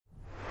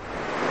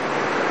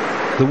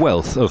The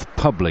wealth of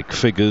public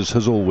figures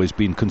has always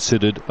been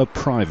considered a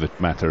private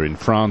matter in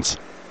France.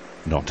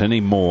 Not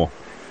anymore.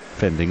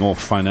 Fending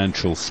off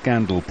financial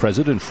scandal,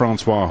 President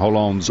François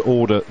Hollande's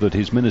order that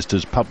his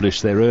ministers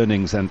publish their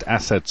earnings and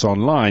assets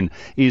online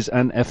is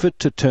an effort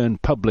to turn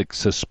public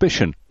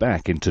suspicion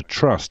back into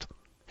trust.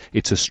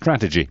 It's a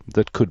strategy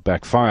that could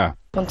backfire.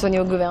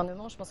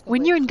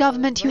 When you're in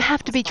government, you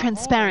have to be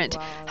transparent,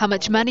 how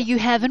much money you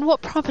have and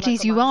what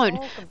properties you own,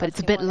 but it's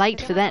a bit late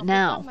for that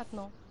now.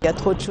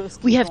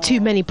 We have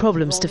too many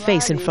problems to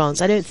face in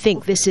France. I don't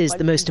think this is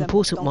the most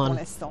important one.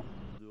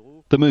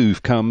 The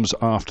move comes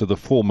after the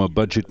former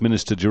budget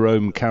minister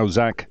Jérôme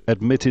Cahuzac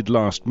admitted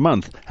last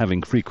month,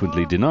 having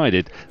frequently denied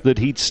it, that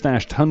he'd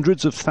stashed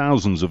hundreds of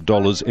thousands of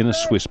dollars in a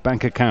Swiss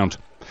bank account.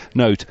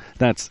 Note,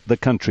 that's the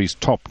country's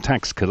top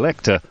tax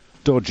collector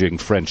dodging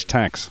French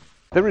tax.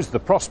 There is the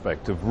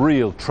prospect of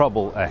real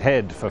trouble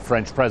ahead for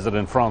French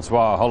President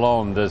François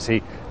Hollande as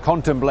he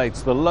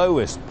contemplates the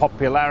lowest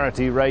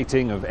popularity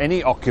rating of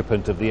any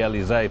occupant of the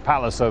Élysée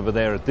Palace over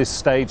there at this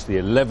stage, the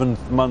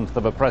 11th month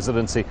of a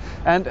presidency,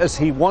 and as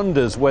he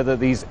wonders whether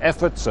these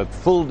efforts at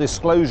full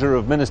disclosure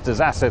of ministers'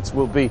 assets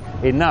will be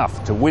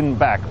enough to win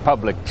back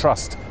public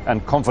trust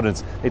and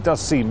confidence. It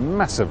does seem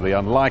massively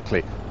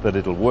unlikely that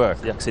it'll work.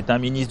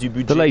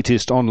 The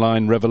latest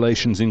online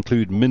revelations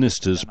include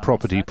ministers'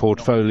 property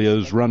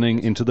portfolios running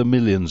into the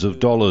millions of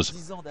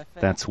dollars.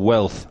 That's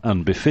wealth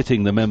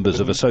unbefitting the members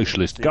of a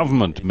socialist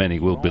government, many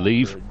will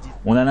believe.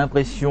 We have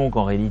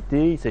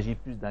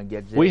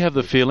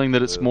the feeling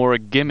that it's more a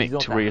gimmick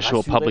to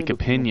reassure public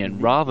opinion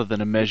rather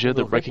than a measure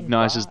that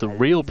recognises the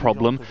real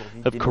problem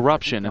of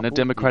corruption in a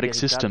democratic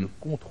system.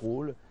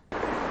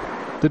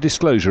 The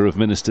disclosure of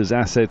ministers'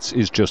 assets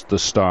is just the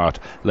start.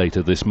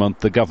 Later this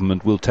month, the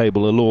government will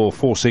table a law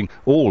forcing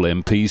all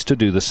MPs to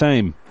do the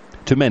same.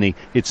 To many,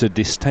 it's a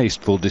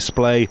distasteful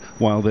display,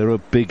 while there are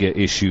bigger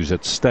issues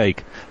at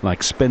stake,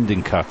 like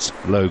spending cuts,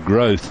 low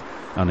growth,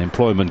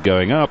 unemployment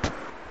going up,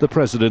 the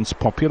president's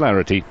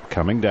popularity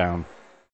coming down.